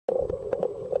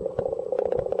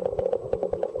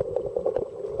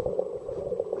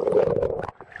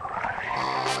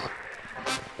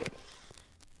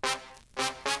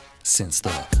Since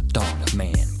the dawn of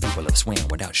man, people have swam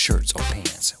without shirts or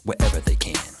pants, wherever they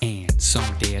can. And some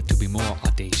dare to be more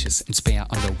audacious and spare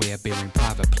underwear bearing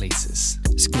private places.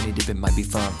 Skinny dipping might be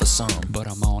fun for some, But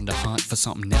I'm on the hunt for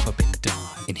something never been done.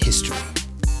 in history,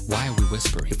 Why are we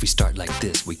whispering? if we start like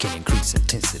this, we can increase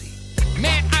intensity.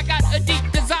 Man, I got a deep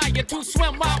desire to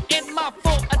swim while in my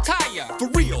full attire. For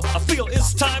real, I feel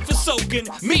it's time for soaking.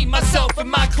 Me, myself, and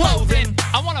my clothing.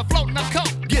 I wanna float in a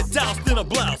coat, Get doused in a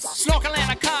blouse. snorkel in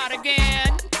a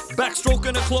cardigan, Backstroke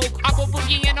in a cloak.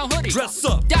 aquaboogie in a hoodie. Dress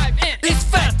up. Dive in, It's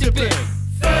phatdippin.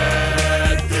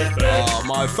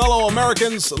 My fellow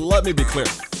Americans, let me be clear.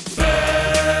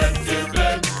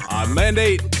 I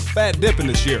mandate phatdippin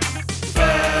this year.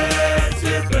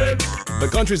 The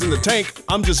country's in the tank,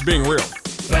 I'm just being real.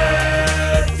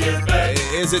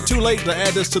 Is it too late to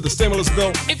add this to the stimulus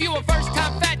bill? If you a first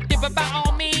time fat dipper, by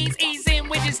all means, ease in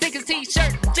with your sneakers,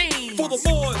 t-shirt, jeans. For the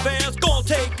more advanced, gon'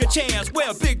 take a chance.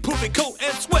 Wear a big poofy coat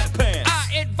and sweatpants.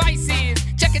 Our advice is,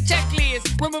 check a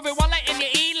checklist, remove your wallet and your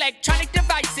electronic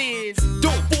devices.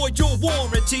 Don't void your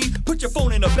warranty. Put your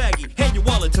phone in a baggie, hand your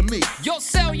wallet to me. Your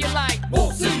cellulite,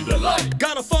 Won't see the light.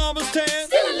 Got a farmer's tan?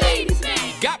 still a ladies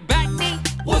man. Got backne,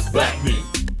 What's backne?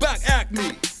 Back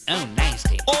acne. oh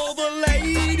nasty. All the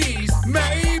ladies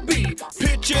may be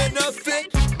pitching a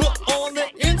fit, but on the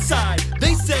inside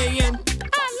they saying,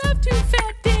 I love to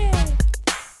fat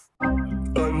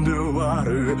dip.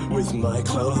 Underwater with my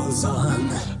clothes on.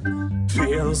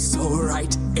 Feels so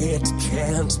right, it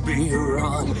can't be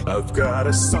wrong. I've got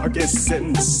a soggy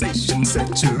sensation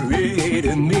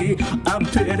saturating me. I'm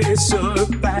pretty sure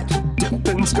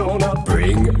phatdippin's gonna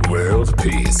bring world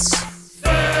peace.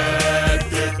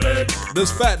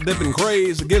 This phatdippin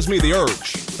craze gives me the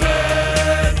urge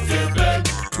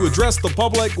to address the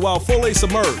public while fully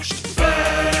submerged.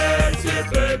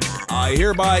 I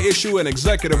hereby issue an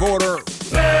executive order.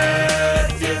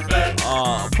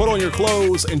 Put on your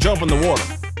clothes and jump in the water.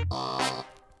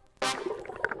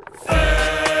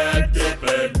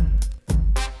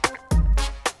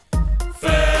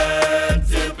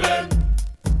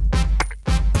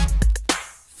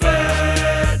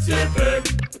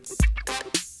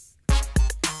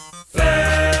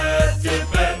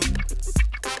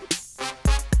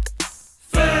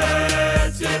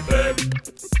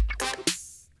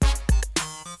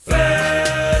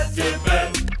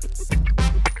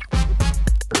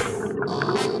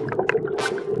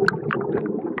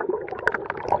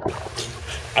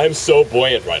 I'm so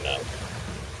buoyant right now.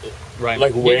 Right.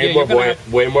 Like Yeah, you're gonna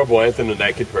way more buoyant than a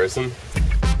naked person.